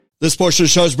This portion of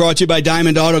the show is brought to you by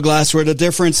Diamond Auto Glass, where the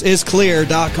difference is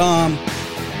clear.com.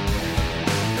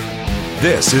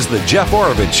 This is the Jeff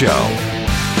Oravits Show.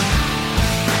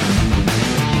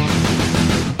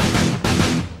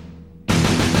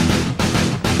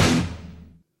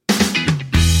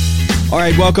 All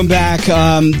right, welcome back.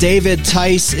 David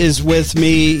Tice is with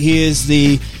me. He is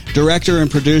the director and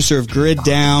producer of Grid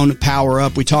Down, Power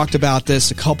Up. We talked about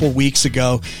this a couple weeks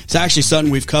ago. It's actually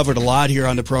something we've covered a lot here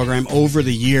on the program over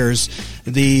the years.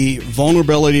 The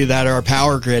vulnerability that our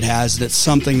power grid has, that's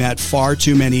something that far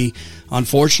too many,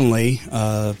 unfortunately,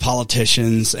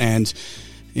 politicians and,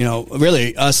 you know,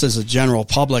 really us as a general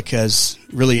public has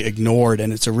really ignored,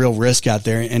 and it's a real risk out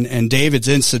there. And David's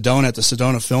in Sedona at the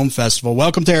Sedona Film Festival.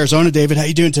 Welcome to Arizona, David. How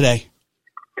you doing today?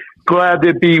 Glad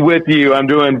to be with you. I'm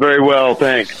doing very well,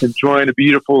 thanks. Enjoying the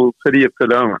beautiful city of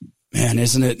Sedona. Man,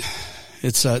 isn't it?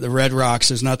 It's the Red Rocks.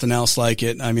 There's nothing else like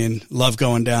it. I mean, love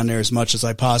going down there as much as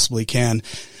I possibly can.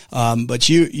 But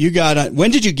you got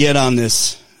when did you get on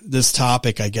this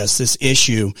topic? I guess this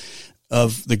issue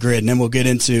of the grid, and then we'll get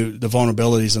into the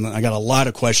vulnerabilities. And I got a lot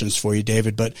of questions for you,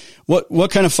 David. But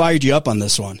what kind of fired you up on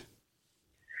this one?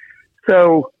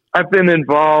 So I've been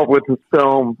involved with this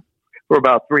film for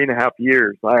about 3.5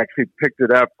 years. I actually picked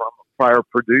it up from a prior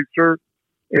producer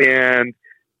and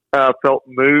felt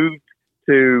moved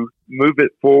to move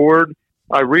it forward.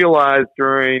 I realized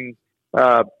during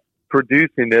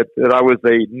producing it that I was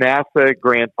a NASA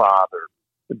grandfather.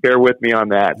 Bear with me on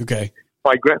that. Okay.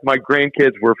 My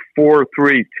grandkids were 4,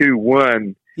 3, 2,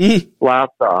 1.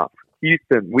 Blast off.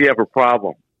 Houston, we have a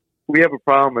problem. We have a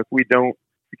problem if we don't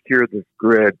secure this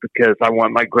grid, because I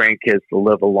want my grandkids to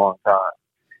live a long time.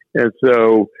 And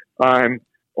so I'm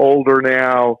older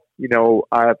now. You know,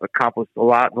 I've accomplished a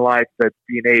lot in life, but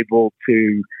being able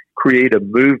to create a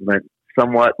movement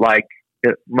somewhat like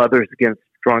Mothers Against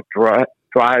Drunk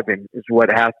Driving is what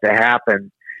has to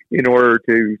happen in order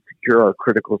to secure our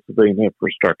critical civilian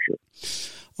infrastructure.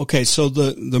 Okay, so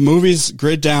the movie's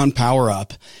Grid Down, Power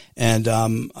Up, and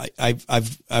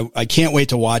I can't wait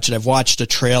to watch it. I've watched a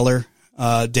trailer,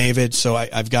 David, so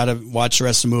I've got to watch the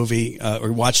rest of the movie,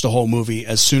 or watch the whole movie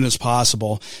as soon as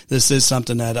possible. This is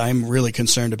something that I'm really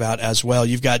concerned about as well.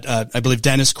 You've got, I believe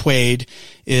Dennis Quaid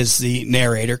is the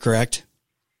narrator, correct?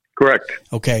 Correct.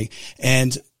 Okay,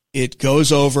 and it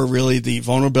goes over really the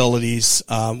vulnerabilities.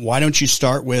 Why don't you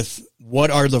start with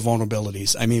what are the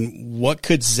vulnerabilities? I mean, what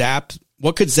could zap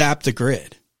the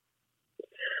grid?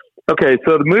 Okay,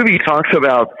 so the movie talks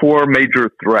about 4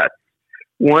 major threats.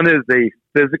 One is a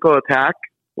physical attack,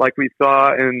 like we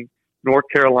saw in North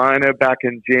Carolina back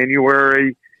in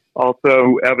January,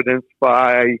 also evidenced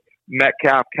by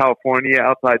Metcalf, California,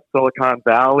 outside Silicon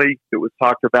Valley. It was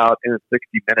talked about in a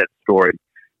 60-minute story,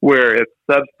 where if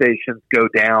substations go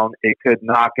down, it could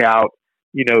knock out,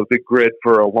 you know, the grid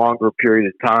for a longer period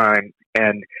of time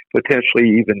and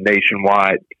potentially even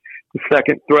nationwide. The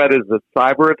second threat is a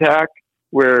cyber attack,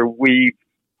 where we've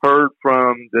heard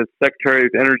from the Secretary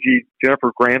of Energy,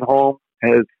 Jennifer Granholm,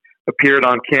 has appeared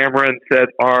on camera and said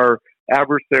our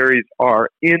adversaries are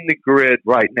in the grid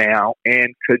right now and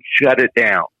could shut it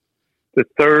down. The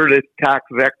third attack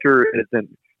vector is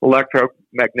an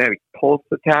electromagnetic pulse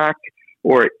attack,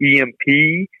 or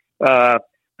EMP.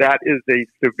 That is a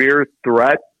severe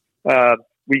threat.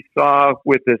 We saw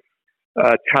with this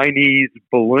Chinese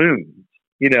balloons,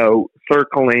 you know,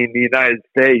 circling the United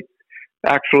States.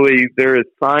 Actually, there is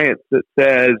science that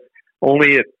says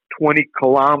only at 20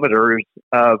 kilometers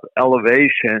of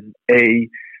elevation, a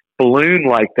balloon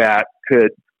like that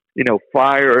could, you know,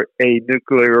 fire a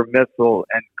nuclear missile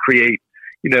and create,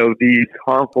 you know, these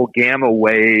harmful gamma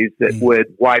waves that would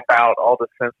wipe out all the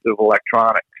sensitive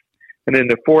electronics. And then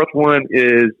the fourth one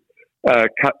is a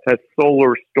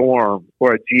solar storm,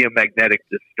 or a geomagnetic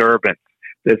disturbance.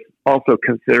 That's also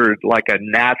considered like a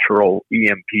natural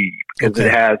EMP, because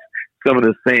it has some of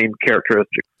the same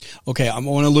characteristics. Okay, I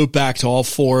want to loop back to all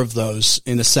 4 of those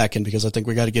in a second, because I think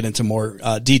we got to get into more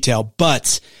detail.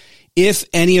 But if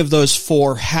any of those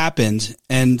 4 happened,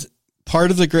 and part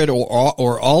of the grid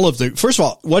or all of the, first of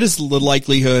all, what is the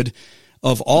likelihood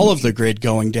of all of the grid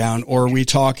going down, or are we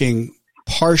talking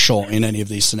partial in any of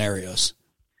these scenarios?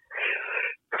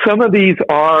 Some of these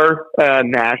are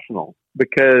national,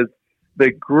 because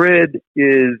the grid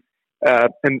is,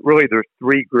 and really there's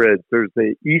 3 grids. There's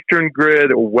the Eastern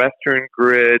grid, a Western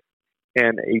grid,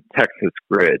 and a Texas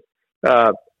grid.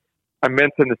 I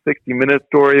mentioned the 60-minute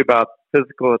story about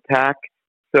physical attack.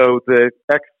 So the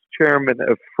ex-chairman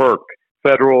of FERC,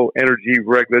 Federal Energy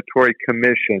Regulatory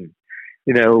Commission,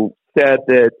 you know, said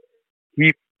that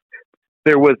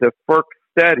there was a FERC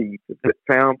study that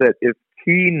found that if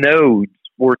key nodes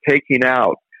were taken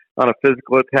out on a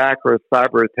physical attack or a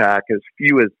cyber attack, as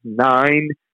few as 9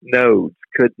 nodes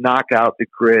could knock out the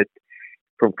grid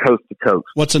from coast to coast.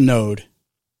 What's a node?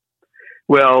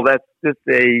 Well, that's just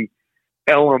a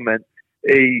element.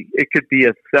 It could be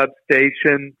a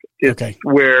substation. It's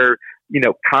where,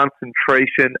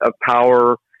 concentration of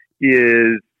power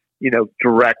is,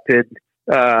 directed,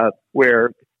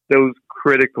 where those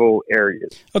critical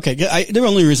areas. Okay. The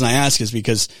only reason I ask is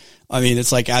because,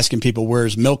 it's like asking people,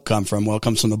 where's milk come from? Well, it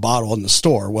comes from the bottle in the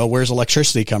store. Well, where's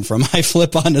electricity come from? I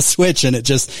flip on the switch and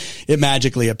it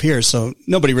magically appears. So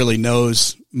nobody really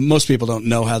knows. Most people don't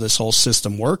know how this whole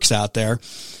system works out there,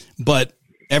 but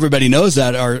everybody knows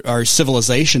that our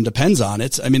civilization depends on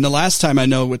it. The last time I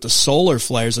know with the solar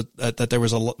flares that there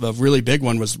was a really big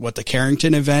one was the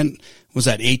Carrington event. Was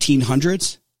that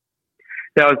 1800s?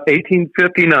 That was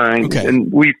 1859, okay.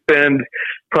 And we spend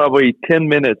probably 10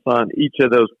 minutes on each of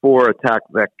those 4 attack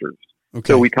vectors.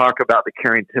 Okay. So we talk about the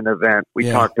Carrington event. We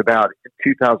talked about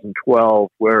in 2012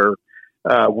 where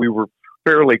we were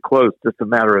fairly close, just a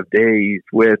matter of days,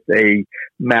 with a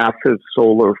massive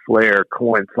solar flare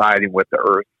coinciding with the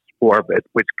Earth's orbit,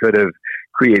 which could have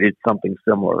created something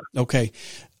similar. Okay.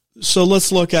 So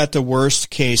let's look at the worst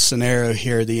case scenario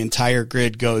here. The entire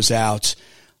grid goes out.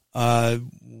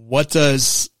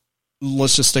 Let's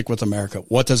just stick with America.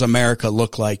 What does America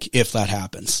look like if that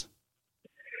happens?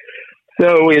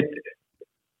 So it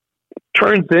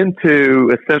turns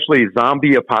into essentially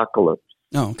zombie apocalypse.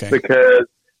 Oh, okay. Because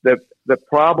the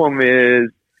problem is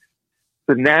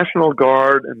the National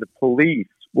Guard and the police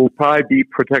will probably be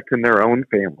protecting their own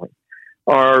family.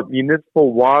 Our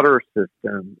municipal water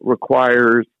system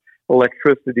requires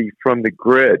electricity from the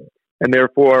grid, and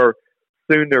therefore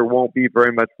soon there won't be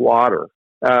very much water.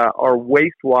 Our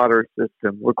wastewater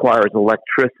system requires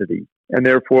electricity, and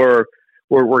therefore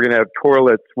we're going to have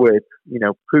toilets with,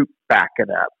 poop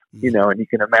backing up, and you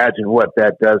can imagine what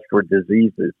that does for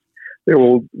diseases. There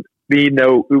will be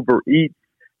no Uber Eats.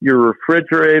 Your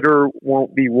refrigerator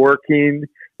won't be working,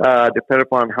 depending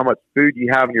upon how much food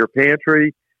you have in your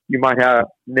pantry. You might have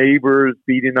neighbors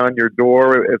beating on your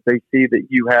door if they see that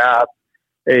you have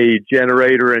a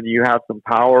generator and you have some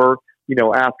power,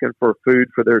 asking for food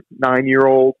for their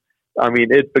 9-year-old.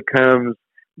 It becomes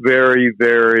very,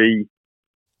 very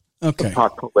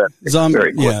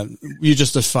apocalyptic. Yeah, you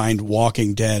just defined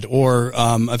Walking Dead. Or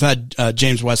I've had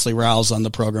James Wesley Rowles on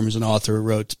the program, who's an author who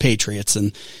wrote Patriots,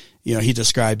 and he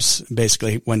describes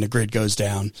basically when the grid goes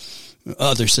down,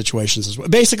 other situations as well.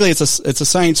 Basically, it's a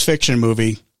science fiction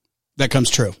movie that comes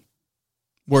true.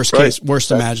 Worst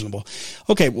imaginable.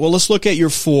 Okay, well, let's look at your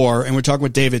 4, and we're talking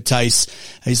with David Tice.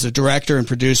 He's the director and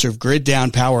producer of Grid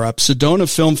Down, Power Up. Sedona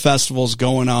Film Festival is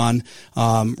going on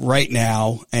right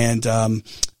now, and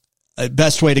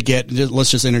best way to get,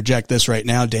 let's just interject this right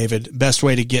now, David, best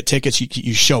way to get tickets,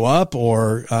 you show up,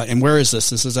 or and where is this?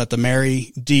 This is at the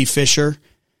Mary D. Fisher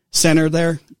Center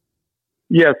there?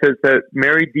 Yes, it's at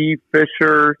Mary D.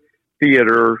 Fisher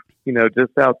Theater,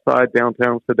 just outside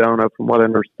downtown Sedona, from what I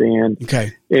understand.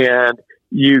 Okay. And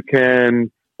you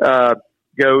can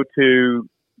go to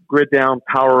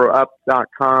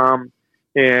griddownpowerup.com,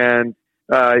 and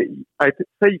I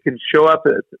say you can show up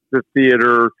at the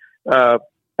theater. I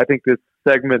think this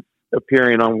segment's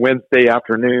appearing on Wednesday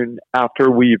afternoon after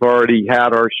we've already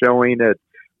had our showing at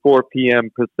 4 p.m.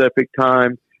 Pacific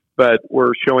time, but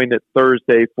we're showing it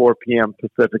Thursday, 4 p.m.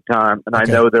 Pacific time, and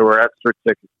okay. I know there were extra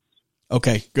tickets.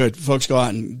 Okay, good. Folks, go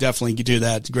out and definitely do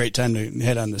that. It's a great time to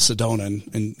head on to Sedona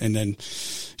and then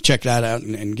check that out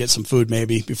and get some food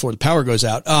maybe before the power goes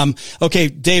out. Okay,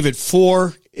 David,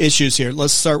 4 issues here.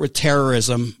 Let's start with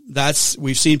terrorism.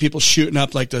 We've seen people shooting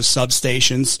up like those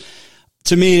substations.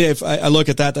 To me, if I look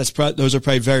at that, those are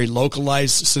probably very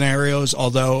localized scenarios.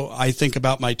 Although I think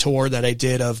about my tour that I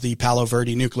did of the Palo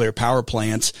Verde nuclear power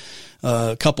plant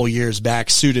a couple years back,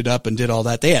 suited up and did all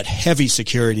that. They had heavy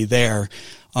security there.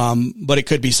 But it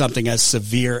could be something as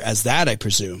severe as that, I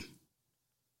presume.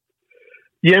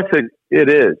 Yes, it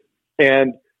is.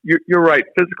 And you're right.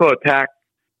 Physical attacks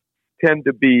tend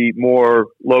to be more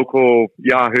local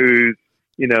yahoos,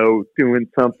 doing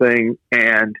something.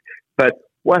 But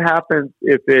what happens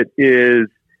if it is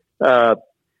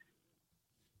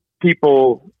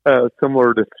people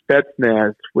similar to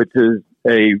Spetsnaz, which is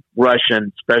a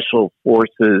Russian special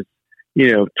forces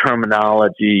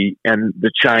terminology, and the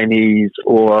Chinese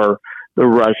or the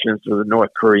Russians or the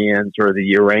North Koreans or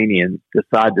the Iranians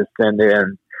decide to send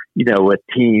in, a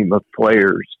team of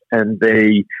players, and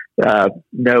they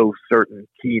know certain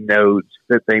key nodes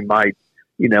that they might,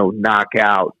 knock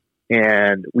out.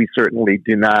 And we certainly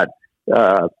do not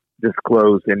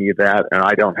disclose any of that. And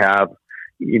I don't have,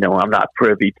 I'm not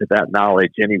privy to that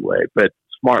knowledge anyway. But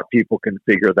smart people can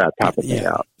figure that type of thing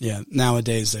out. Yeah.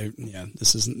 Nowadays,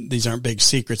 these aren't big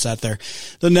secrets out there.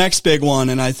 The next big one,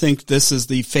 and I think this is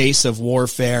the face of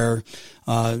warfare,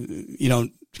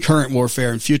 current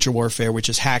warfare and future warfare, which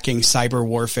is hacking, cyber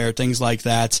warfare, things like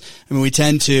that. I mean, we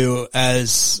tend to,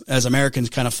 as Americans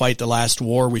kind of fight the last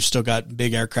war, we've still got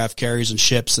big aircraft carriers and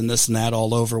ships and this and that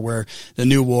all over, where the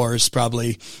new war is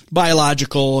probably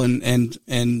biological and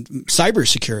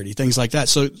cybersecurity, things like that.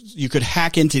 So you could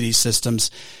hack into these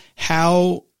systems.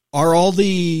 How are all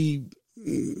the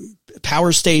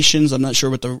power stations? I'm not sure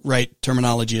what the right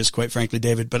terminology is, quite frankly,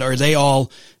 David, but are they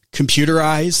all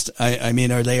computerized? I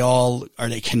mean, are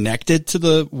they connected to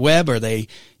the web? Are they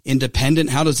independent?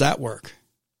 How does that work?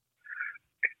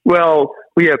 Well,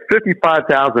 we have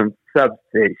 55,000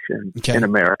 substations in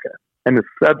America, and the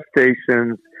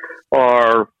substations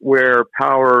are where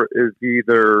power is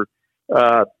either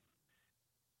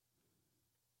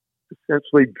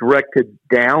essentially directed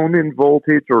down in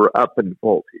voltage or up in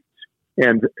voltage,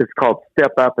 and it's called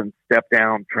step up and step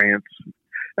down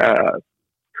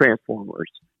transformers.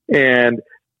 And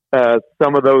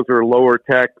some of those are lower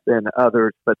tech than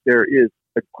others, but there is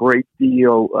a great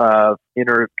deal of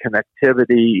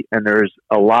interconnectivity, and there's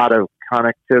a lot of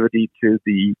connectivity to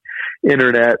the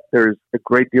internet. There's a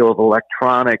great deal of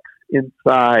electronics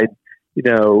inside,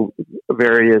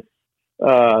 various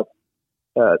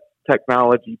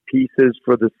technology pieces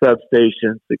for the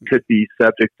substations that could be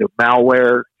subject to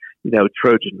malware,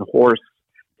 Trojan horse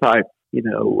type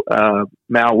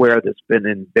malware that's been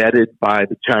embedded by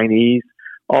the Chinese.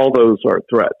 All those are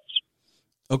threats.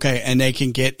 Okay, and they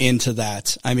can get into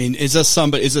that. I mean, is this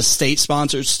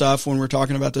state-sponsored stuff when we're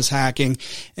talking about this hacking,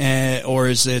 or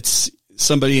is it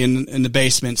somebody in the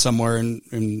basement somewhere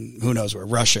in who knows where,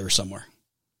 Russia or somewhere?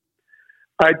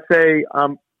 I'd say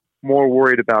I'm more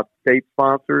worried about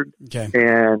state-sponsored. Okay.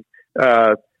 And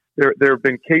there have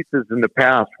been cases in the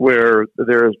past where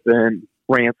there has been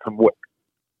ransomware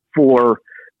for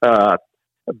a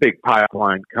big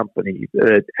pipeline company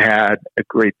that had a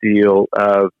great deal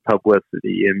of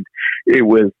publicity, and it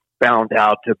was found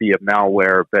out to be a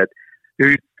malware. But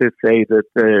who's to say that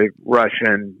the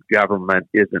Russian government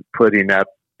isn't putting up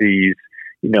these,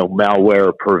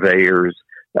 malware purveyors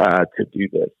to do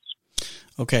this?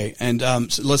 Okay, and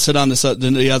so let's hit on this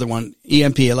the other one,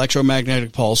 EMP,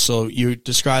 electromagnetic pulse. So you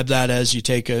describe that as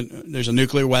there's a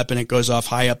nuclear weapon, it goes off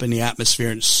high up in the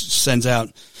atmosphere and sends out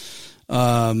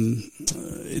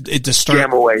it distorts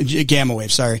gamma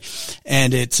wave, sorry,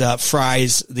 and it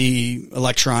fries the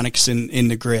electronics in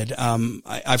the grid.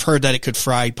 I've heard that it could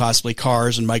fry possibly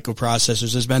cars and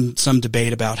microprocessors. There's been some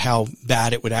debate about how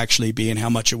bad it would actually be and how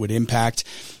much it would impact.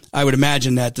 I would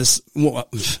imagine that this,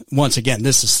 once again,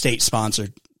 this is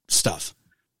state-sponsored stuff.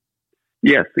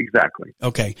 Yes, exactly.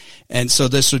 Okay. And so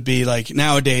this would be like,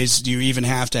 nowadays, do you even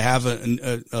have to have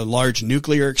a large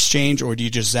nuclear exchange, or do you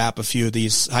just zap a few of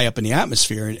these high up in the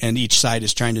atmosphere and each side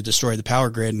is trying to destroy the power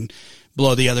grid and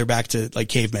blow the other back to like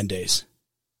caveman days?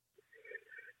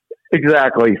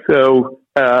 Exactly. So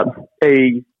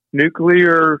a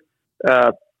nuclear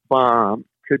bomb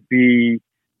could be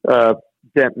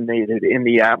detonated in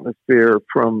the atmosphere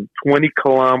from 20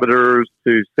 kilometers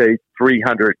to, say,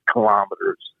 300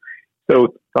 kilometers. So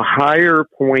the higher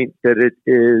point that it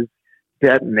is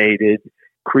detonated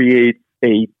creates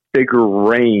a bigger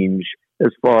range as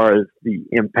far as the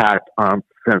impact on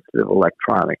sensitive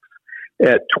electronics.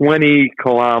 At 20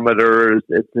 kilometers,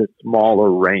 it's a smaller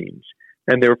range.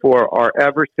 And therefore, our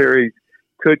adversaries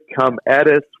could come at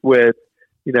us with,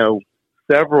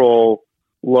 several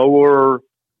lower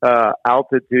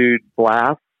altitude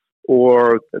blasts,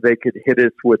 or they could hit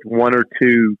us with one or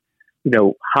two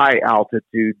high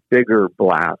altitude, bigger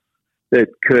blasts that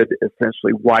could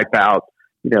essentially wipe out,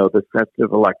 the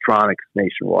sensitive electronics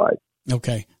nationwide.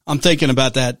 Okay. I'm thinking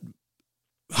about that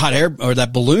hot air or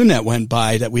that balloon that went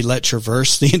by that we let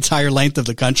traverse the entire length of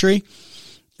the country.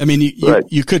 I mean,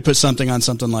 you could put something on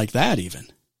something like that even.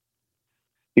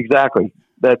 Exactly.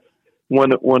 That's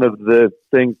one of the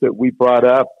things that we brought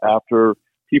up after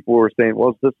people were saying, well,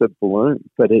 it's just a balloon.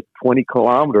 But at 20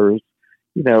 kilometers,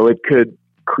 it could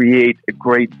create a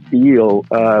great deal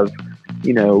of,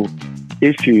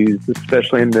 issues,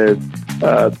 especially in the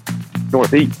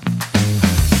Northeast.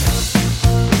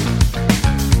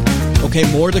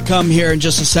 Okay, more to come here in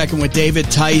just a second with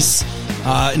David Tice.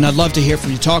 And I'd love to hear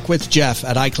from you. Talk with Jeff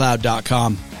at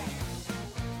iCloud.com.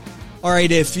 All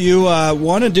right, if you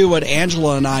want to do what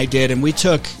Angela and I did, and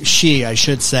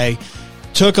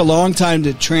took a long time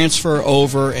to transfer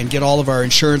over and get all of our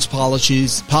insurance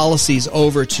policies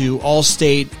over to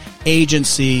Allstate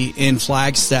agency in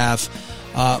Flagstaff.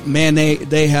 Man,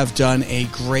 they have done a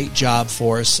great job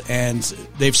for us, and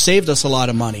they've saved us a lot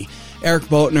of money. Eric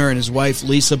Boatner and his wife,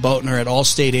 Lisa Boatner, at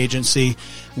Allstate Agency,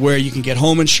 where you can get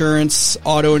home insurance,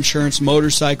 auto insurance,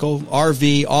 motorcycle,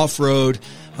 RV, off-road,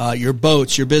 your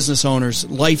boats, your business owners,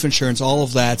 life insurance, all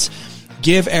of that.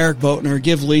 Give Eric Boatner,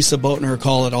 give Lisa Boatner a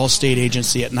call at Allstate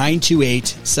Agency at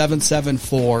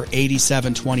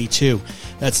 928-774-8722.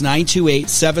 That's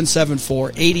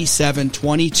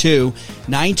 928-774-8722,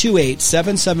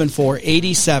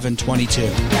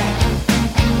 928-774-8722.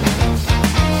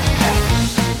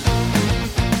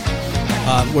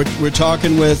 We're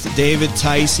talking with David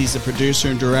Tice. He's the producer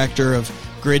and director of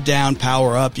Grid Down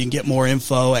Power Up. You can get more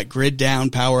info at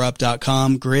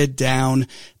griddownpowerup.com,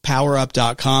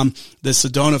 griddownpowerup.com. The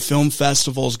Sedona Film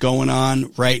Festival is going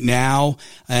on right now,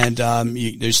 and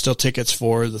there's still tickets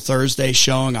for the Thursday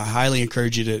showing. I highly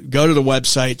encourage you to go to the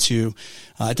website to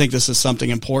I think this is something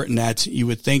important that you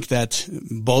would think that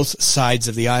both sides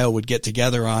of the aisle would get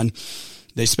together on.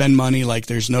 They spend money like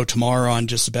there's no tomorrow on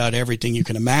just about everything you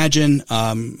can imagine.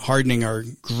 Hardening our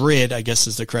grid, I guess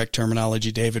is the correct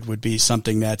terminology, David, would be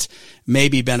something that may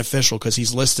be beneficial because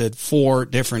he's listed 4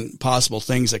 different possible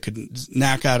things that could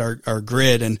knock out our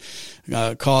grid and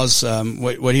cause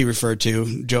what he referred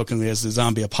to jokingly as the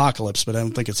zombie apocalypse. But I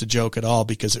don't think it's a joke at all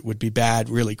because it would be bad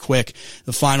really quick.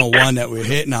 The final one that we're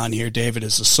hitting on here, David,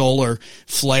 is the solar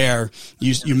flare.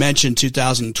 You mentioned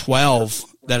 2012.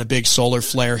 That a big solar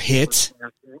flare hit.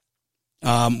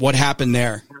 What happened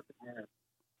there?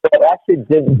 It actually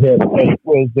didn't hit. It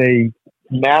was a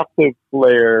massive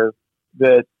flare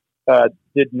that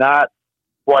did not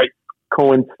quite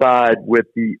coincide with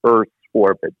the Earth's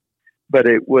orbit, but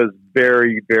it was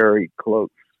very, very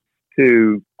close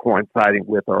to coinciding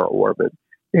with our orbit.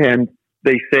 And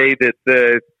they say that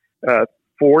the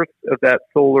force of that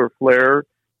solar flare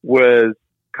was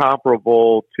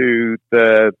comparable to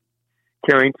the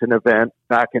Carrington event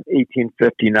back in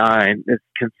 1859. It's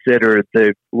considered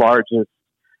the largest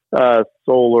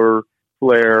solar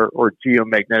flare or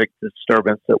geomagnetic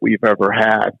disturbance that we've ever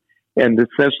had. And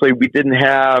essentially, we didn't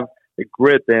have a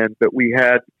grid then, but we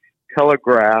had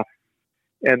telegraph,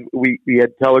 and we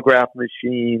had telegraph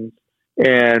machines,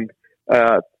 and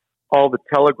all the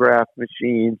telegraph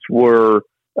machines were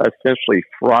essentially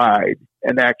fried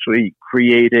and actually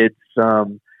created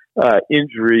some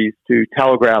injuries to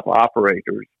telegraph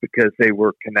operators because they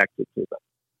were connected to them.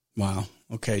 Wow.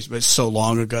 Okay. But it's so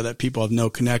long ago that people have no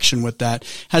connection with that.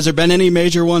 Has there been any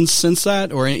major ones since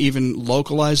that, or even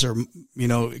localized, or,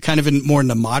 kind of more in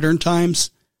the modern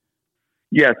times?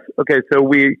 Yes. Okay. So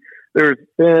there's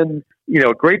been,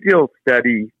 a great deal of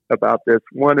study about this.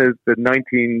 One is the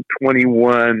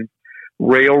 1921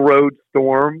 railroad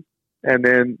storm. And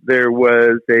then there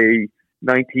was a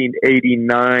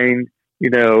 1989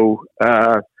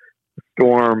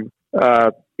 storm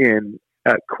in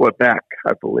Quebec,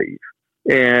 I believe.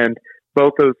 And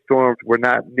both those storms were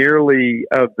not nearly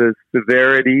of the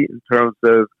severity in terms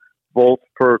of volts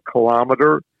per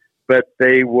kilometer, but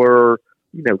they were,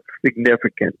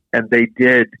 significant, and they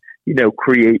did,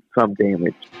 create some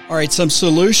damage. All right, some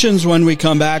solutions when we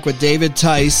come back with David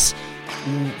Tice.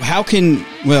 How much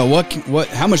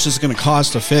is it going to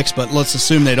cost to fix? But let's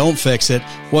assume they don't fix it.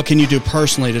 What can you do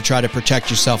personally to try to protect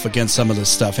yourself against some of this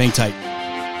stuff? Hang tight.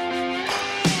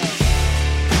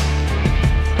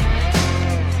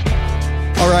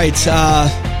 All right.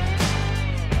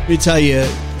 Let me tell you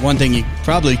one thing you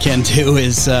probably can do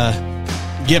is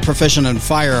get proficient in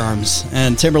firearms.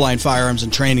 And Timberline Firearms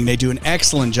and Training, they do an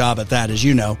excellent job at that, as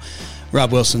you know.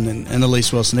 Rob Wilson and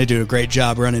Elise Wilson, they do a great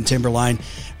job running Timberline,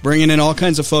 bringing in all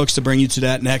kinds of folks to bring you to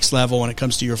that next level when it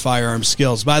comes to your firearm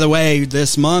skills. By the way,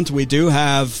 this month we do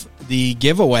have the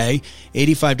giveaway,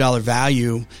 $85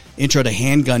 value, Intro to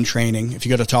Handgun Training. If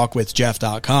you go to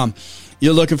talkwithjeff.com,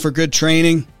 you're looking for good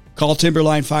training, call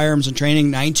Timberline Firearms and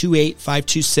Training,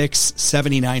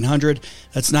 928-526-7900.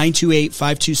 That's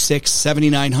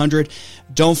 928-526-7900.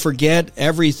 Don't forget,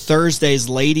 every Thursday is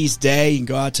Ladies' Day. You can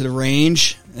go out to the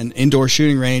range, an indoor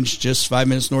shooting range just 5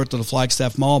 minutes north of the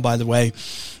Flagstaff Mall, by the way.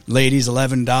 Ladies,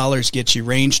 $11 gets you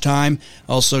range time.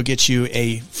 Also gets you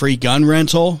a free gun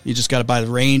rental. You just got to buy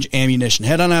the range ammunition.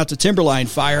 Head on out to Timberline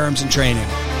Firearms and Training.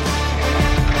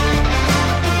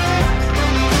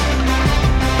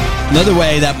 Another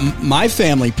way that my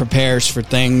family prepares for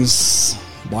things,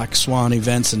 Black Swan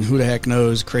events and who the heck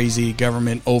knows, crazy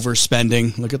government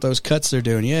overspending. Look at those cuts they're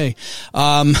doing. Yay.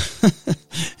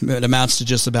 It amounts to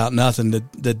just about nothing.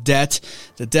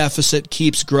 The deficit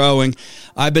keeps growing.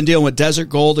 I've been dealing with Desert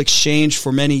Gold Exchange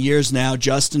for many years now.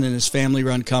 Justin and his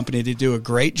family-run company, they do a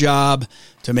great job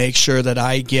to make sure that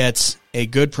I get a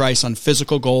good price on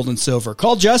physical gold and silver.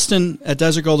 Call Justin at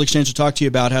Desert Gold Exchange to talk to you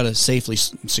about how to safely,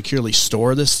 securely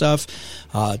store this stuff.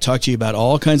 Talk to you about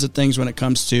all kinds of things when it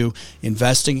comes to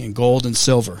investing in gold and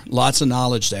silver. Lots of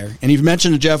knowledge there. And if you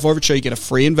mention the Jeff Orbit Show, you get a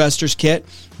free investor's kit.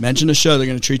 Mention the show, they're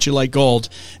going to treat you like gold.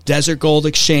 Desert Gold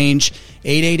Exchange,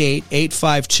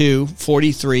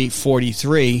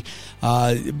 888-852-4343.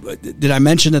 Did I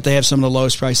mention that they have some of the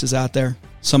lowest prices out there?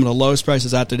 Some of the lowest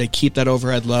prices out there. They keep that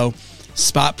overhead low.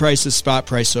 Spot price is spot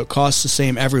price, so it costs the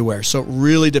same everywhere. So it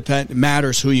really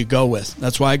matters who you go with.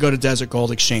 That's why I go to Desert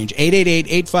Gold Exchange.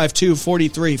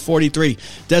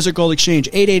 888-852-4343. Desert Gold Exchange,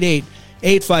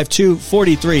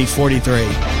 888-852-4343.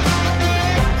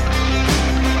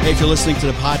 Hey, if you're listening to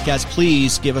the podcast,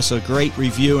 please give us a great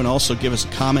review and also give us a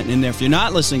comment in there. If you're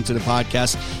not listening to the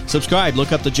podcast, subscribe.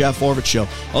 Look up the Jeff Orbit Show.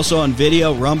 Also on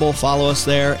video, Rumble, follow us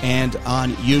there, and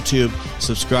on YouTube,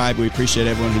 subscribe. We appreciate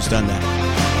everyone who's done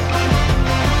that.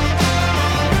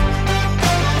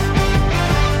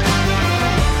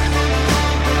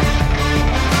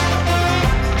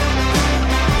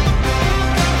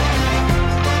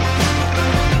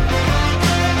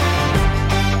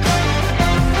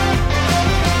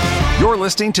 You're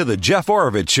listening to The Jeff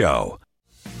Oravits Show.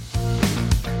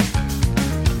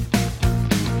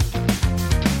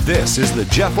 This is The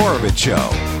Jeff Oravits Show.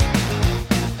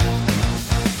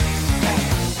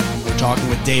 We're talking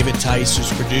with David Tice,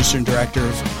 who's producer and director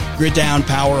of Grid Down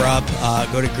Power Up.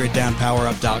 Go to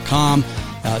griddownpowerup.com.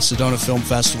 Sedona Film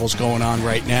Festival's going on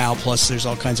right now. Plus, there's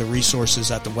all kinds of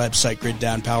resources at the website,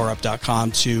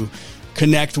 griddownpowerup.com, to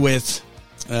connect with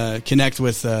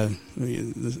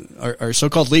our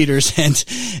so-called leaders and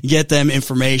get them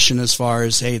information as far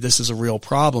as, hey, this is a real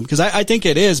problem. Because I think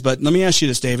it is, but let me ask you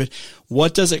this, David.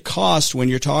 What does it cost when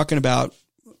you're talking about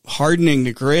hardening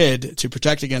the grid to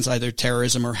protect against either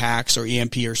terrorism or hacks or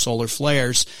EMP or solar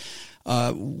flares?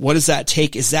 What does that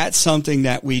take? Is that something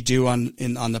that we do on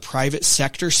the private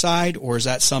sector side, or is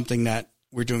that something that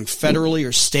we're doing federally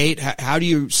or state? How do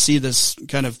you see this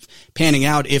kind of panning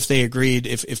out if they agreed,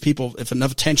 if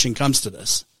enough attention comes to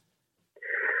this?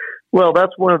 Well,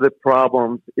 that's one of the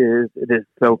problems is it is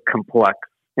so complex,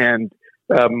 and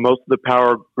most of the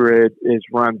power grid is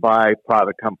run by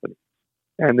private companies.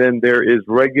 And then there is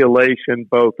regulation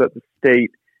both at the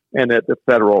state and at the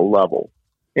federal level.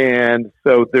 And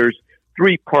so there's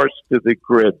three parts to the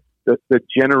grid: the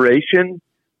generation,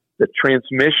 the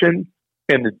transmission,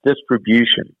 and the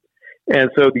distribution. And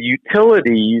so the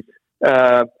utilities,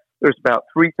 there's about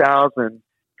 3,000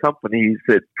 companies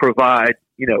that provide,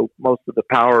 most of the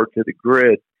power to the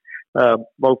grid,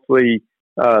 mostly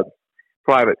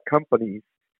private companies.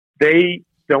 They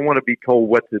don't want to be told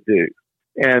what to do.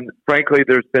 And frankly,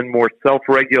 there's been more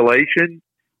self-regulation,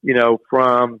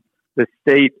 from the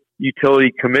state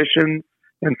utility commissions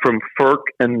and from FERC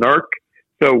and NERC.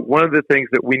 So one of the things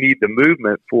that we need the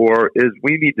movement for is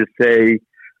we need to say,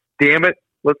 damn it,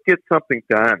 let's get something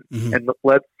done. Mm-hmm. And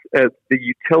let's, the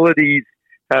utilities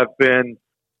have been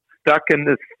stuck in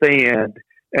the sand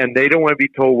and they don't want to be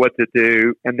told what to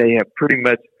do. And they have pretty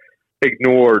much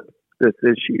ignored this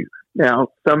issue. Now,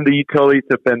 some of the utilities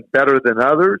have been better than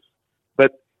others,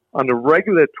 but on the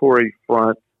regulatory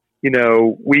front,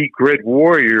 we grid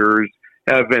warriors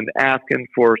have been asking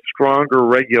for stronger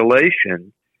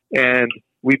regulation, and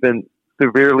we've been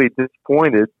severely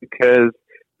disappointed because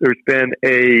there's been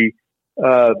a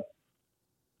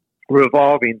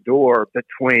revolving door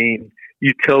between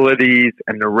utilities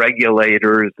and the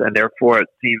regulators, and therefore it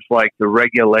seems like the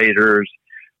regulators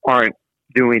aren't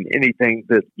doing anything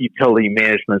that utility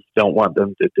managements don't want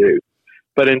them to do.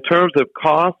 But in terms of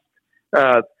cost,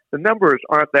 the numbers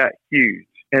aren't that huge,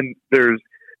 and there's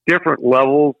different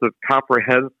levels of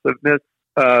comprehensiveness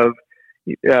of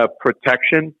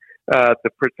protection. The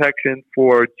protection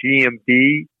for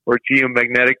GMD or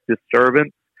geomagnetic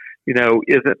disturbance,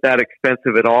 isn't that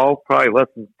expensive at all. Probably less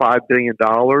than $5 billion.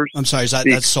 I'm sorry,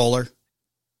 that's solar?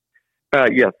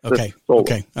 Yes. Okay. Solar.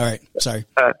 Okay. All right. Sorry.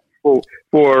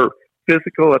 For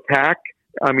physical attack,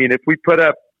 if we put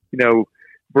up,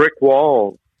 brick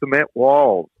walls, cement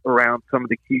walls around some of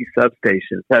the key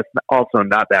substations, that's also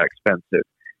not that expensive.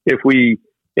 If we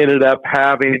ended up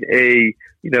having a,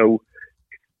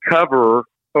 cover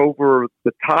over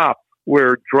the top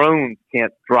where drones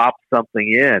can't drop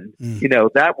something in,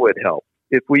 that would help.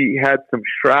 If we had some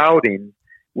shrouding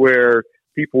where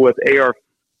people with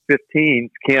AR-15s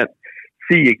can't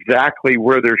see exactly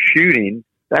where they're shooting,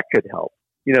 that could help.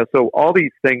 So all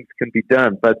these things can be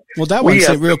done. But that one,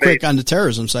 real quick on the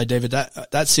terrorism side, David,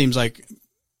 that seems like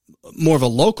more of a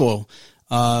local.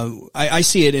 I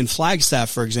see it in Flagstaff,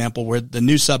 for example, where the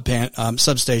new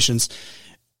substations,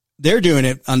 they're doing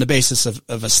it on the basis of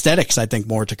aesthetics, I think,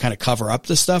 more to kind of cover up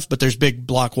this stuff, but there's big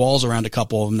block walls around a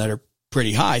couple of them that are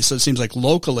pretty high. So it seems like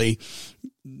locally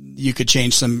you could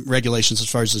change some regulations as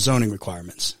far as the zoning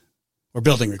requirements or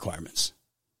building requirements.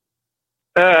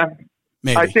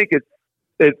 Maybe. I think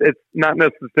it's not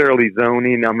necessarily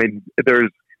zoning. I mean,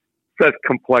 there's such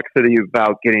complexity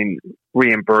about getting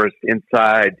reimbursed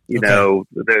inside, the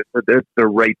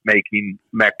rate making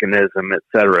mechanism, et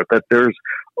cetera. But there's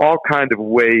all kinds of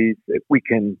ways that we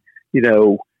can,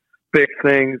 fix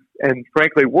things. And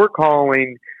frankly, we're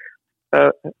calling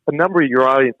a number of your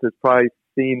audience has probably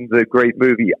seen the great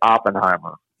movie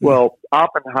Oppenheimer. Well,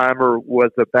 Oppenheimer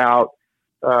was about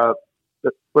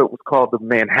what was called the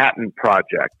Manhattan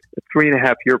Project, a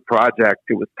 3.5-year project.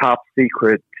 It was top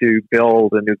secret to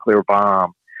build a nuclear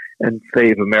bomb and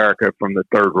save America from the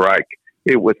Third Reich.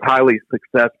 It was highly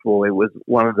successful. It was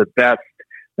one of the best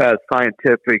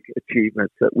scientific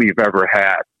achievements that we've ever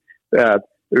had.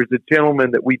 There's a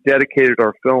gentleman that we dedicated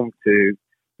our film to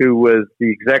who was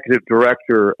the executive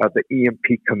director of the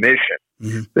EMP Commission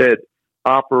that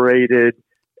operated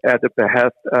at the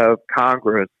behest of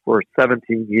Congress for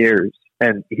 17 years.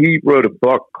 And he wrote a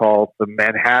book called The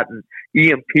Manhattan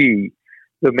EMP,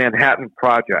 The Manhattan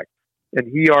Project. And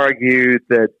he argued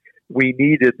that we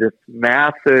needed this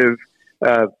massive,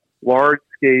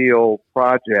 large-scale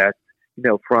project,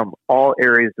 from all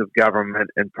areas of government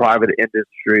and private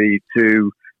industry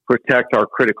to protect our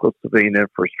critical civilian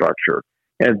infrastructure.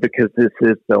 And because this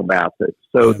is so massive.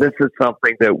 So this is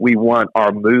something that we want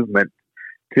our movement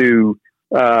to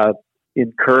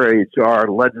encourage our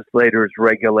legislators,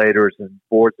 regulators, and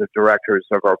boards of directors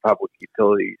of our public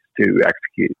utilities to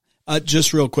execute.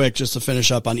 Just real quick, just to finish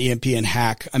up on EMP and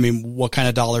hack, I mean, what kind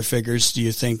of dollar figures do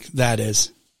you think that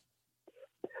is?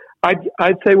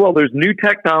 I'd say, well, there's new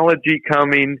technology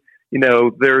coming.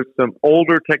 There's some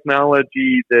older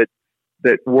technology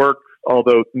that works,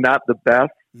 although not the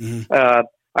best.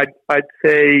 I'd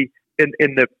say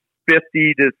in the $50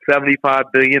 to $75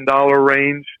 billion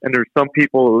range, and there's some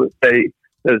people that say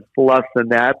it's less than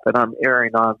that, but I'm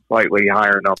erring on slightly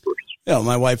higher numbers. Yeah,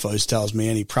 my wife always tells me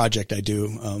any project I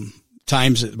do,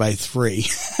 times it by 3.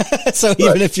 So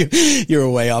even if you're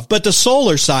way off, but the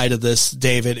solar side of this,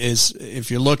 David, is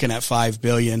if you're looking at $5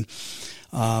 billion.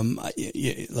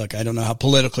 Look, I don't know how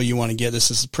political you want to get.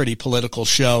 This is a pretty political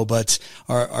show, but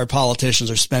our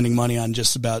politicians are spending money on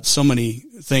just about so many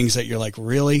things that you're like,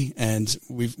 really? And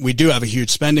we do have a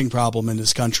huge spending problem in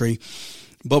this country,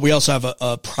 but we also have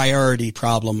a priority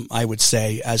problem, I would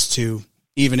say, as to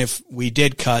even if we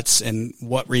did cuts and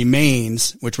what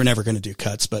remains, which we're never going to do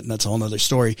cuts, but that's a whole nother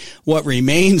story. What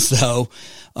remains though,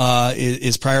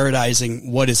 is prioritizing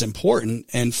what is important,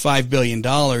 and $5 billion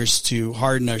to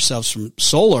harden ourselves from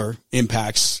solar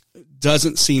impacts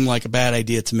doesn't seem like a bad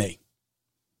idea to me.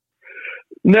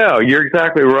 No, you're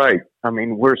exactly right. I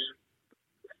mean, we're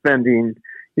spending,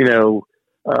 nearly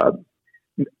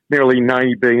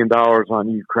 $90 billion on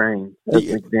Ukraine, as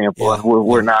an example. Yeah. And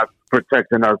we're not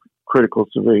protecting our critical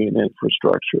civilian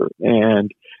infrastructure.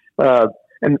 And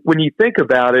when you think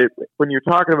about it, when you're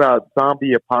talking about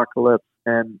zombie apocalypse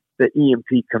and the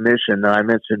EMP Commission that I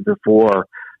mentioned before,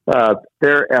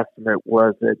 their estimate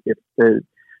was that if the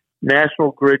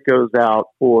national grid goes out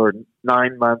for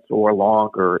 9 months or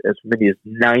longer, as many as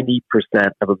 90%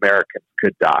 of Americans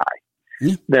could die.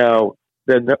 Yeah. Now,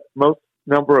 the most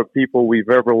number of people we've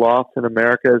ever lost in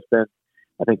America has been,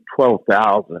 I think,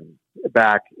 12,000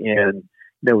 back in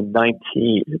the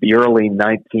early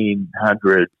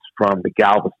 1900s from the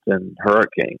Galveston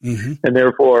hurricane. And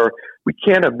therefore, we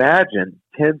can't imagine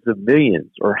tens of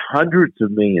millions or hundreds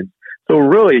of millions. So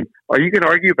really, are you going to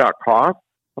argue about cost?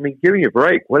 I mean, give me a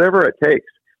break. Whatever it takes,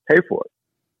 pay for it.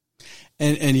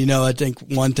 And I think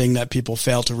one thing that people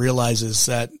fail to realize is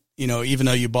that, even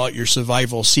though you bought your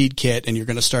survival seed kit and you're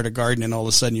going to start a garden and all of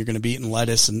a sudden you're going to be eating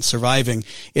lettuce and surviving,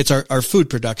 it's our food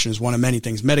production is one of many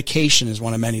things. Medication is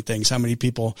one of many things. How many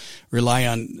people rely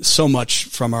on so much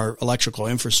from our electrical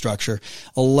infrastructure?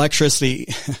 Electricity,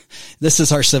 this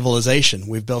is our civilization.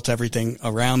 We've built everything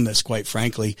around this, quite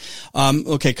frankly.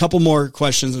 Okay, a couple more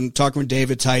questions. I'm talking with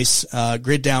David Tice,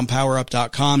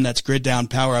 griddownpowerup.com. That's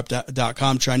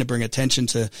griddownpowerup.com, trying to bring attention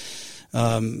to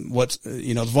what's,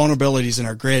 the vulnerabilities in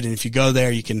our grid. And if you go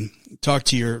there, you can talk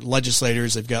to your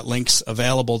legislators. They've got links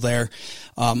available there.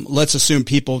 Let's assume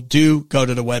people do go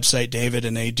to the website, David,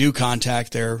 and they do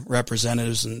contact their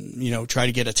representatives and, try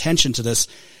to get attention to this.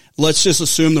 Let's just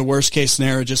assume the worst case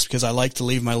scenario, just because I like to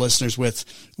leave my listeners with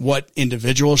what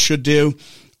individuals should do.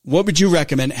 What would you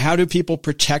recommend? How do people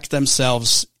protect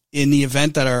themselves in the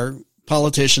event that our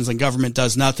politicians and government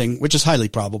does nothing, which is highly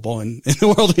probable in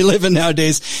the world we live in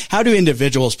nowadays, how do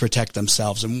individuals protect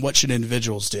themselves, and what should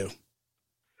individuals do?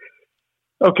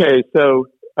 Okay, so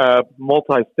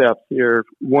multi-steps here.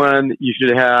 One, you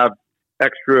should have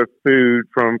extra food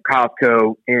from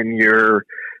Costco in your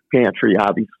pantry,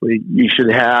 obviously. You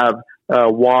should have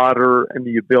water and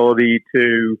the ability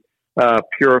to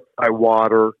purify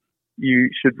water. You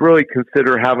should really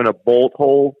consider having a bolt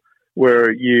hole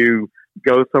where you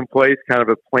go someplace, kind of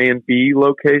a plan B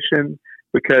location,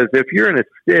 because if you're in a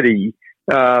city,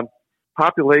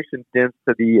 population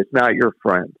density is not your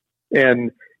friend.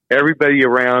 And everybody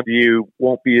around you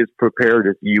won't be as prepared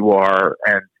as you are.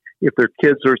 And if their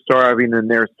kids are starving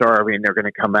and they're starving, they're going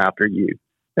to come after you.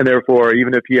 And therefore,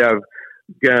 even if you have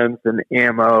guns and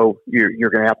ammo, you're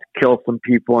going to have to kill some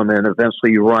people, and then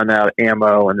eventually you run out of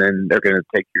ammo, and then they're going to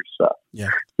take your stuff.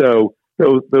 Yeah. So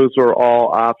those are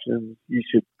all options. You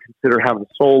should consider having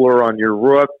solar on your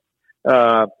roof.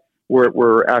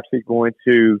 We're actually going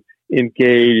to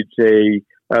engage a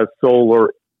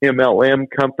solar MLM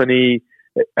company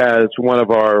as one of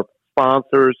our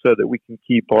sponsors so that we can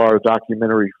keep our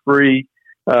documentary free.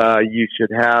 You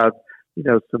should have,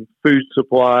 some food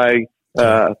supply.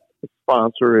 The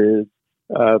sponsor is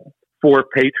For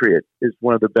Patriot is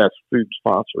one of the best food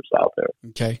sponsors out there.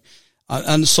 Okay.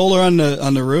 On the solar on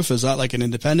the roof, is that like an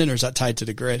independent, or is that tied to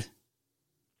the grid?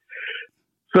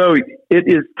 So it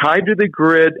is tied to the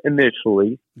grid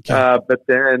initially, okay. But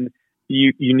then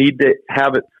you need to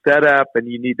have it set up, and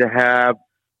you need to have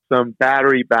some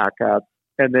battery backup,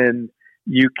 and then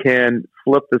you can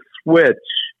flip the switch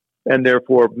and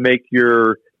therefore make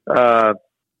your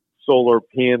solar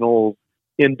panels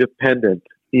independent,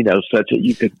 such that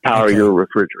you could power your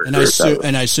refrigerator.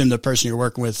 And I assume the person you're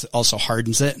working with also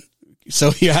hardens it.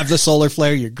 So you have the solar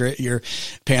flare, your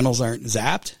panels aren't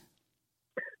zapped?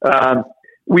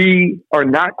 We are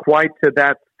not quite to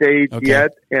that stage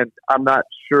yet, and I'm not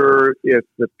sure if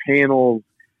the panels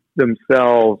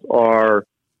themselves are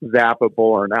zappable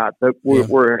or not, but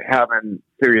we're having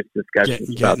serious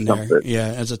discussions about something. Yeah,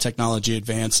 as the technology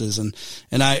advances.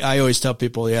 And I always tell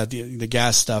people, the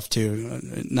gas stuff too,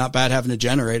 not bad having a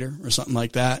generator or something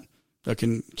like that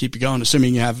can keep you going,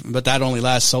 assuming you have, but that only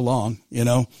lasts so long,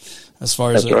 as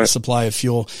far as a supply of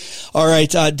fuel. All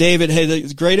right, David,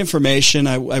 hey, great information.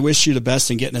 I wish you the best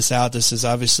in getting us out. This is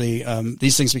obviously,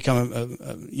 these things become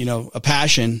a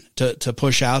passion to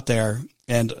push out there.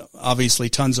 And obviously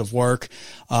tons of work.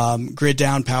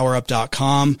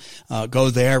 Griddownpowerup.com. Go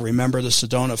there. Remember the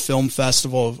Sedona Film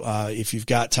Festival. If you've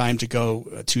got time to go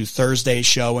to Thursday's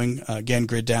showing, again,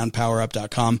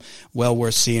 griddownpowerup.com. Well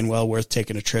worth seeing, well worth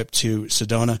taking a trip to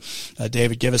Sedona.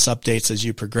 David, give us updates as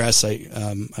you progress. I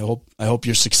hope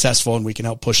you're successful and we can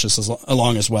help push this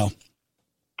along as well.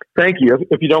 Thank you.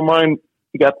 If you don't mind,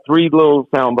 we got 3 little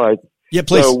sound bites. Yeah,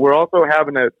 please. So we're also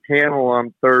having a panel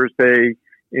on Thursday,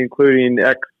 including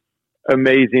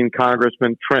ex-amazing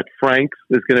Congressman Trent Franks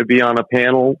is going to be on a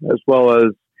panel, as well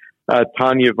as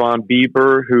Tanya Von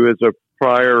Bieber, who is a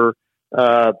prior.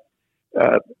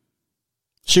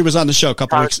 She was on the show a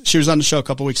couple weeks. She was on the show a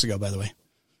couple weeks ago, by the way.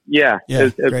 Yeah,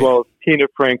 as well as Tina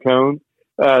Francone.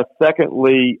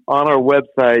 Secondly, on our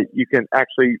website, you can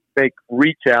actually make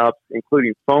reach outs,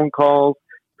 including phone calls,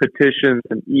 petitions,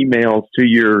 and emails to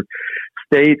your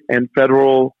state and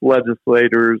federal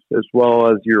legislators, as well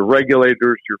as your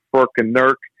regulators, your FERC and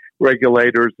NERC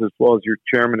regulators, as well as your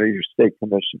chairman of your state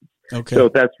commission. Okay. So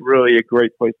that's really a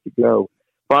great place to go.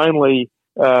 Finally,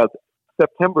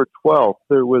 September 12th,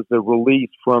 there was a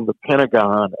release from the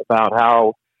Pentagon about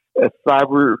how the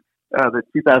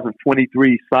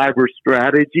 2023 Cyber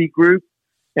Strategy Group,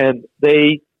 and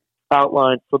they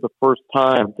outlined for the first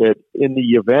time that in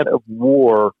the event of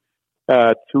war,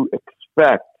 to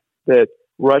expect that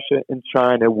Russia and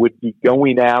China would be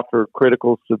going after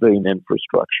critical civilian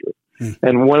infrastructure.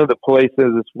 And one of the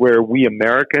places where we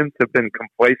Americans have been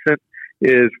complacent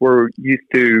is we're used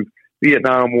to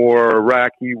Vietnam War,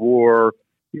 Iraqi War,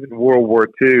 even World War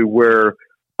II, where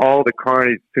all the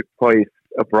carnage took place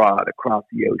abroad across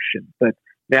the ocean. But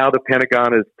now the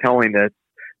Pentagon is telling us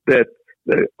that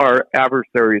our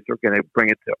adversaries are going to bring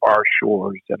it to our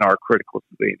shores and our critical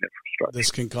civilian infrastructure.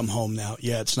 This can come home now.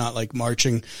 Yeah, it's not like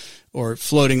marching or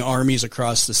floating armies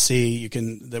across the sea.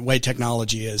 The way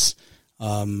technology is,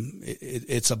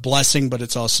 it's a blessing, but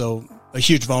it's also a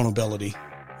huge vulnerability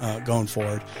going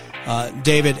forward.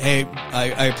 David, hey,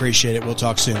 I appreciate it. We'll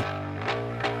talk soon.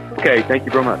 Okay, thank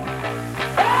you very much.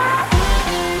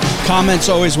 Comments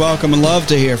always welcome, and love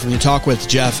to hear from you. Talk with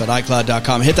Jeff at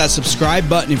iCloud.com. Hit that subscribe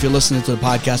button if you're listening to the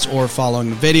podcast or following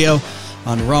the video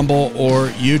on Rumble or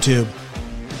YouTube.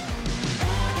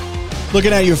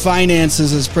 Looking at your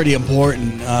finances is pretty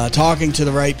important. Talking to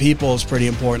the right people is pretty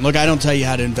important. Look, I don't tell you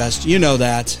how to invest. You know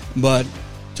that, but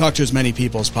talk to as many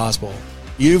people as possible.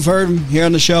 You've heard him here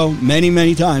on the show many,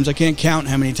 many times. I can't count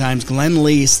how many times Glenn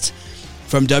Least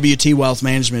from WT Wealth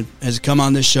Management has come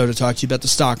on this show to talk to you about the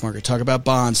stock market, talk about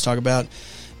bonds, talk about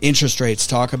interest rates,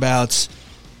 talk about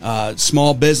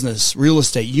small business, real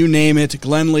estate, you name it.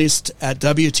 Glenn Least at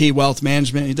WT Wealth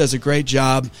Management. He does a great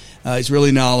job. He's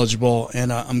really knowledgeable,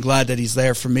 and I'm glad that he's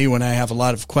there for me when I have a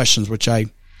lot of questions, which I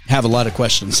have a lot of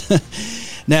questions.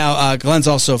 Now, Glenn's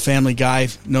also a family guy.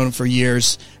 I've known him for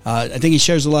years. I think he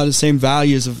shares a lot of the same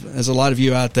values as a lot of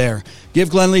you out there. Give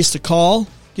Glenn Least a call.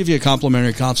 Give you a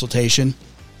complimentary consultation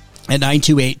at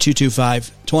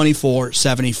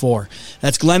 928-225-2474.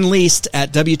 That's Glenn Least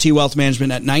at WT Wealth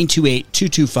Management at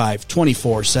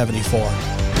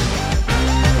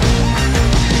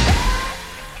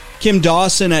 928-225-2474. Kim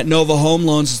Dawson at Nova Home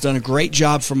Loans has done a great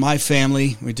job for my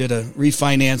family. We did a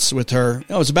refinance with her.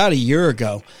 It was about a year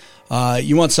ago.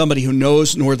 You want somebody who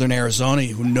knows Northern Arizona,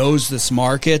 who knows this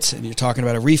market, and you're talking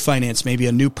about a refinance, maybe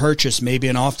a new purchase, maybe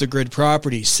an off-the-grid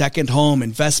property, second home,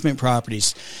 investment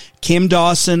properties. Kim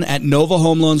Dawson at Nova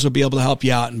Home Loans will be able to help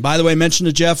you out. And by the way, mention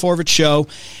the Jeff Orvich Show,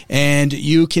 and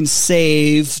you can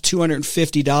save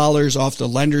 $250 off the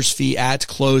lender's fee at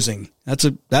closing.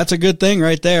 That's a good thing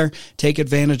right there. Take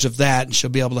advantage of that, and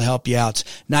she'll be able to help you out.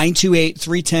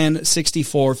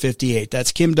 928-310-6458.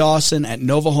 That's Kim Dawson at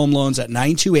Nova Home Loans at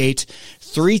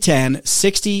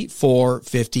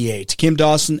 928-310-6458. Kim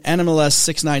Dawson, NMLS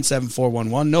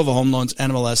 697411. Nova Home Loans,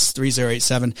 NMLS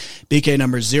 3087. BK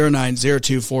number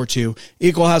 090242.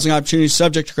 Equal housing opportunities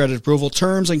subject to credit approval.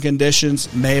 Terms and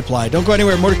conditions may apply. Don't go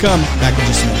anywhere. More to come. Back in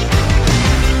just a minute.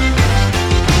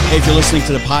 Hey, if you're listening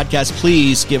to the podcast,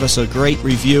 please give us a great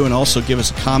review and also give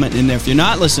us a comment in there. If you're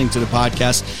not listening to the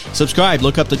podcast, subscribe.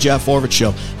 Look up the Jeff Orvich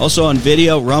Show. Also on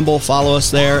video, Rumble, follow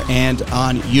us there, and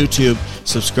on YouTube,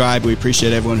 subscribe. We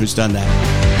appreciate everyone who's done that.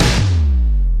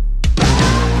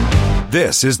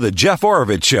 This is the Jeff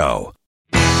Orvich Show.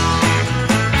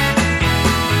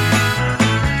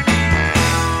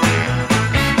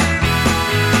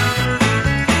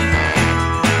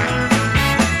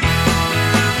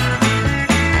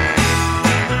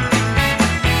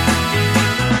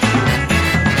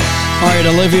 All right,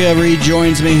 Olivia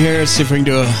rejoins me here. Let's see if we can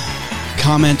do a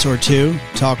comment or two.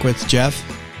 Talk with Jeff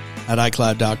at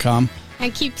iCloud.com. I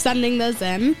keep sending those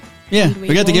in. Yeah,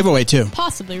 we got the giveaway too.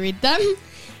 Possibly read them.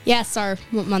 Yes,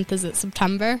 what month is it?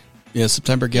 September? Yeah,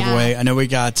 September giveaway. Yeah. I know we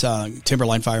got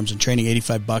Timberline Firearms and Training,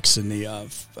 $85 in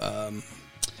the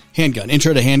handgun.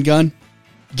 Intro to handgun.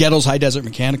 Gettles High Desert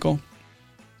Mechanical,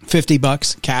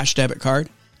 $50, cash debit card.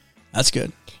 That's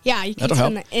good. Yeah, you can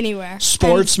spend that anywhere.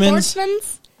 Sportsman's.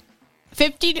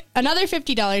 Another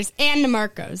 $50, and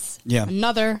DeMarco's. Yeah,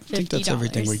 another $50. I think that's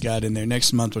everything we got in there.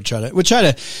 Next month we'll try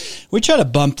to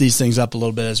bump these things up a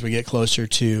little bit as we get closer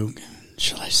to,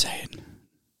 shall I say it,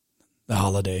 the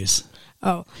holidays.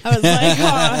 Oh, I was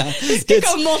like, this could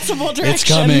go multiple directions. It's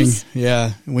coming.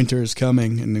 Yeah, winter is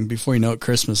coming, and then before you know it,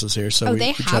 Christmas is here. So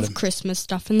they have Christmas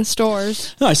stuff in the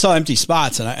stores. No, I saw empty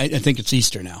spots, and I think it's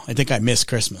Easter now. I think I missed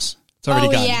Christmas. It's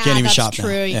already gone. Yeah, you can't even shop true.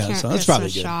 now. Yeah, so that's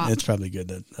probably good. It's probably good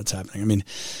that that's happening. I mean,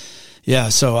 yeah,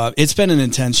 so it's been an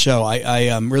intense show.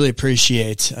 I really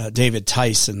appreciate David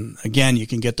Tice. And again, you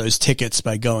can get those tickets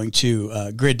by going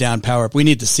to Grid Down Power Up. We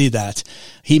need to see that.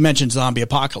 He mentioned Zombie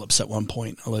Apocalypse at one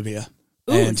point, Olivia.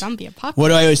 Ooh, Zombie Apocalypse. What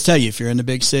do I always tell you? If you're in the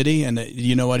big city and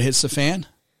you know what hits the fan,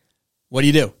 what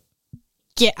do?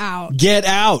 Get out. Get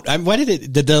out.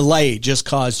 The delay just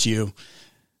caused you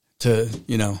to,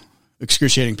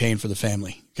 excruciating pain for the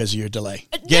family because of your delay.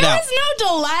 Get out. There was no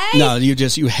delay. No,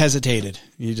 you hesitated.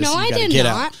 I did get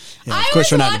not. Out. Yeah, I of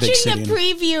course, was we're not in a big watching city. the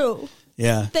preview.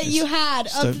 Yeah, that you had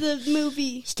of the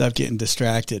movie. Stop getting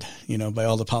distracted, by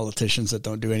all the politicians that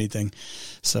don't do anything.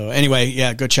 So anyway,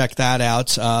 yeah, go check that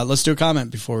out. Let's do a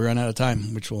comment before we run out of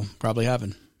time, which will probably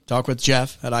happen. Talk with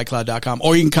Jeff at iCloud.com,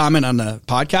 or you can comment on the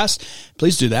podcast.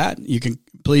 Please do that. You can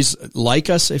please like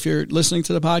us if you're listening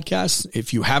to the podcast.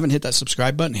 If you haven't hit that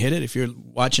subscribe button, hit it. If you're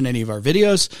watching any of our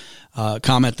videos,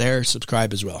 comment there,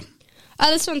 subscribe as well.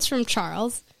 This one's from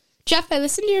Charles. Jeff, I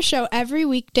listen to your show every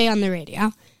weekday on the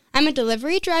radio. I'm a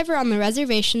delivery driver on the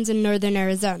reservations in northern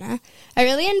Arizona. I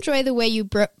really enjoy the way you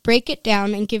break it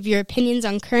down and give your opinions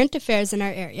on current affairs in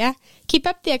our area. Keep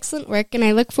up the excellent work, and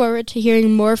I look forward to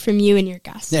hearing more from you and your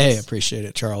guests. Hey, appreciate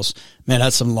it, Charles. Man,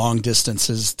 that's some long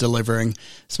distances delivering,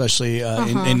 especially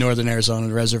in northern Arizona,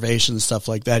 and reservations and stuff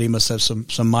like that. He must have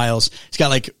some miles. He's got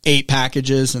like 8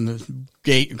 packages and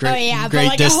great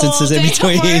distances in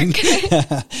between.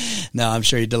 No, I'm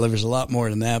sure he delivers a lot more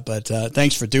than that. But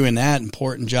thanks for doing that.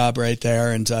 Important job right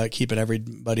there, and keeping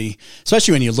everybody,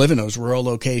 especially when you live in those rural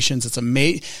locations. It's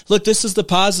amazing. Look, this is the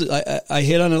positive. I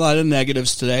hit on a lot of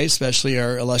negatives today, especially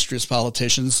our illustrious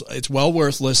politicians. It's well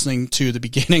worth listening to the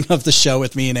beginning of the show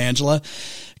with me and Angela,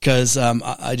 because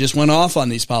I just went off on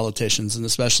these politicians, and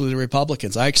especially the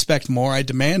Republicans. I expect more. I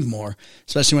demand more,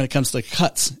 especially when it comes to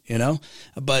cuts,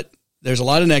 But there's a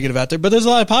lot of negative out there, but there's a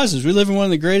lot of positives. We live in one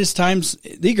of the greatest times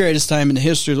in the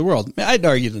history of the world. I'd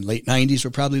argue the late 90s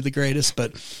were probably the greatest,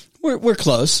 but we're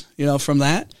close, from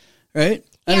that, right?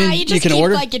 Yeah, I mean, you just can keep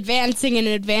order. advancing and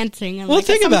advancing. And Well,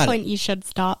 think at some about point you should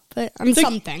stop, but on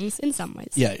some things, in some ways.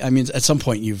 Yeah, I mean, at some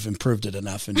point you've improved it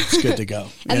enough, and it's good to go.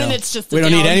 And then it's just we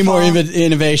don't need any more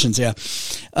innovations. Yeah,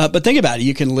 but think about it.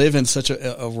 You can live in such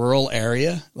a rural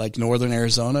area like northern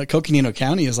Arizona. Coconino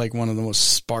County is like one of the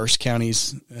most sparse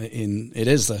counties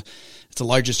it's the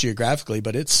largest geographically,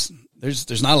 but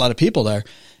there's not a lot of people there,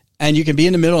 and you can be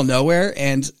in the middle of nowhere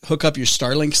and hook up your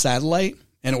Starlink satellite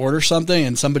and order something,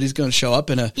 and somebody's going to show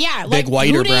up in a big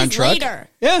white or brown truck. Later.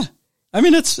 Yeah. I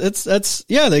mean, it's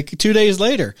 2 days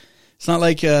later. It's not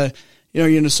like, you're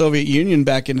in the Soviet Union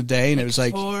back in the day, and it was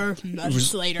like 4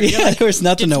 months later. Yeah, there was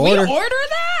nothing to order. Did we order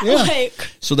that? Yeah.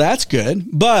 So that's good.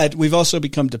 But we've also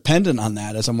become dependent on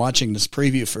that. As I'm watching this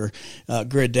preview for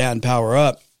Grid Down, Power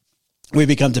Up, we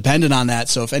become dependent on that.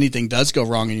 So if anything does go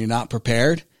wrong and you're not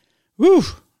prepared, whew.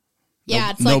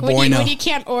 Yeah, it's like when you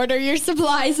can't order your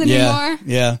supplies anymore.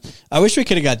 Yeah. I wish we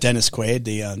could have got Dennis Quaid,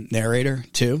 the narrator,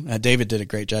 too. David did a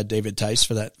great job, David Tice,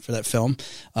 for that film,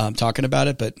 talking about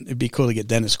it. But it'd be cool to get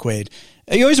Dennis Quaid.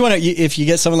 You always want to, if you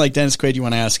get someone like Dennis Quaid, you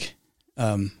want to ask,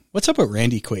 what's up with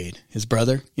Randy Quaid, his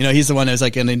brother? He's the one that was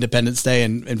like on Independence Day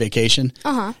and vacation.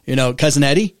 Cousin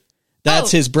Eddie.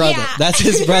 That's his brother. Yeah. That's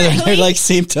his brother. Really? They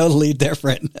seem totally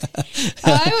different.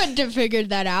 I wouldn't have figured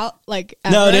that out. Ever.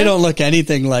 No, they don't look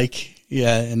anything like.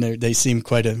 Yeah, and they seem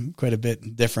quite a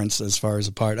bit different as far as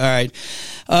apart. All right,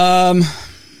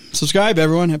 subscribe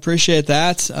everyone. I appreciate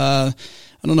that. I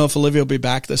don't know if Olivia will be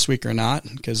back this week or not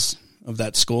because of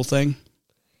that school thing.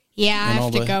 Yeah, I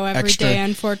have to go every day,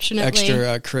 unfortunately.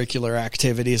 Extracurricular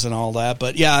activities and all that.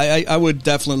 But yeah, I would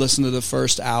definitely listen to the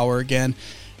first hour again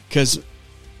because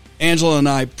Angela and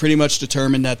I pretty much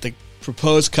determined that the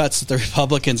proposed cuts that the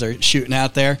Republicans are shooting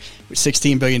out there,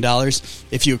 $16 billion,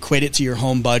 if you equate it to your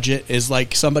home budget, is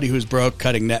like somebody who's broke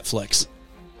cutting Netflix.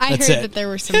 I heard that there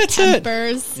were some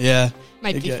tempers. Yeah.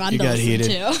 Might be fun to listen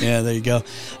to. Yeah, there you go. All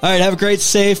right, have a great,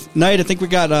 safe night. I think we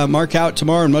got Mark out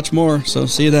tomorrow and much more. So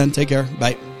see you then. Take care.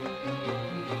 Bye.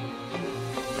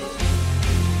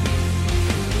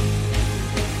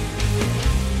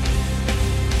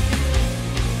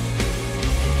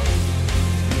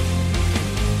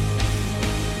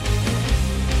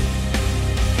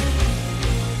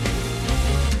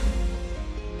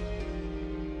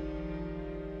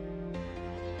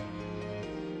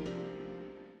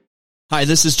 Hi,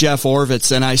 this is Jeff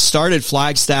Orvitz, and I started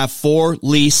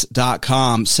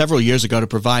Flagstaff4Lease.com several years ago to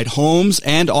provide homes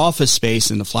and office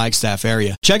space in the Flagstaff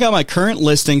area. Check out my current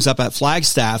listings up at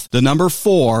Flagstaff,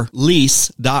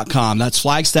 4Lease.com. That's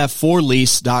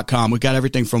Flagstaff4Lease.com. We've got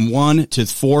everything from 1 to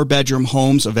 4 bedroom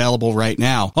homes available right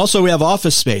now. Also, we have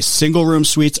office space. Single room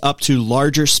suites up to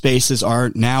larger spaces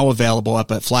are now available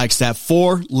up at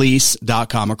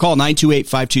Flagstaff4Lease.com or call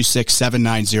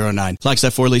 928-526-7909.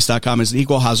 Flagstaff4Lease.com is an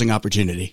equal housing opportunity.